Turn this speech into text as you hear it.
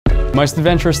Most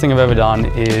adventurous thing I've ever done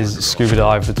is scuba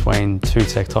dive between two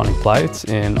tectonic plates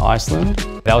in Iceland.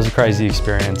 That was a crazy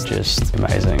experience, just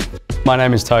amazing. My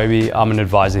name is Toby, I'm an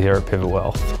advisor here at Pivot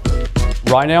Wealth.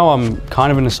 Right now I'm kind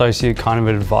of an associate, kind of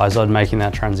an advisor, making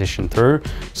that transition through.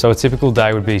 So a typical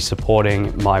day would be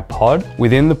supporting my pod.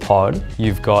 Within the pod,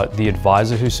 you've got the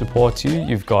advisor who supports you,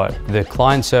 you've got the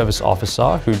client service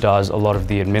officer who does a lot of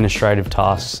the administrative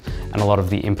tasks and a lot of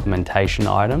the implementation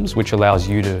items, which allows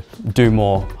you to do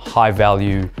more high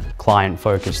value client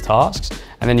focused tasks.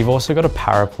 And then you've also got a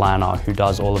paraplanner who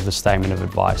does all of the statement of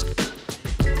advice.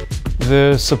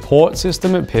 The support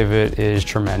system at Pivot is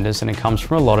tremendous and it comes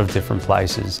from a lot of different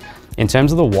places. In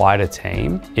terms of the wider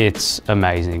team, it's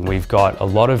amazing. We've got a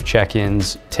lot of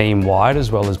check-ins team-wide as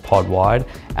well as pod-wide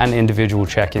and individual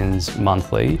check-ins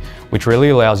monthly, which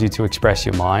really allows you to express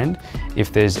your mind.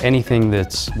 If there's anything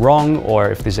that's wrong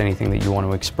or if there's anything that you want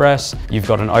to express, you've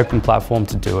got an open platform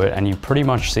to do it and you pretty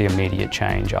much see immediate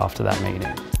change after that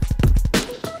meeting.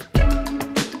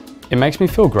 It makes me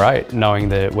feel great knowing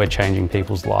that we're changing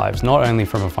people's lives, not only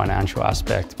from a financial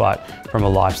aspect, but from a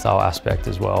lifestyle aspect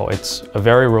as well. It's a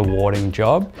very rewarding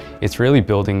job. It's really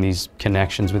building these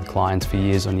connections with clients for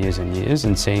years on years and years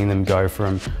and seeing them go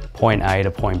from point A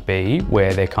to point B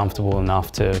where they're comfortable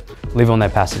enough to live on their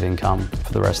passive income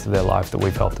for the rest of their life that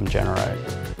we've helped them generate.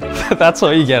 That's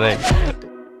what you're getting.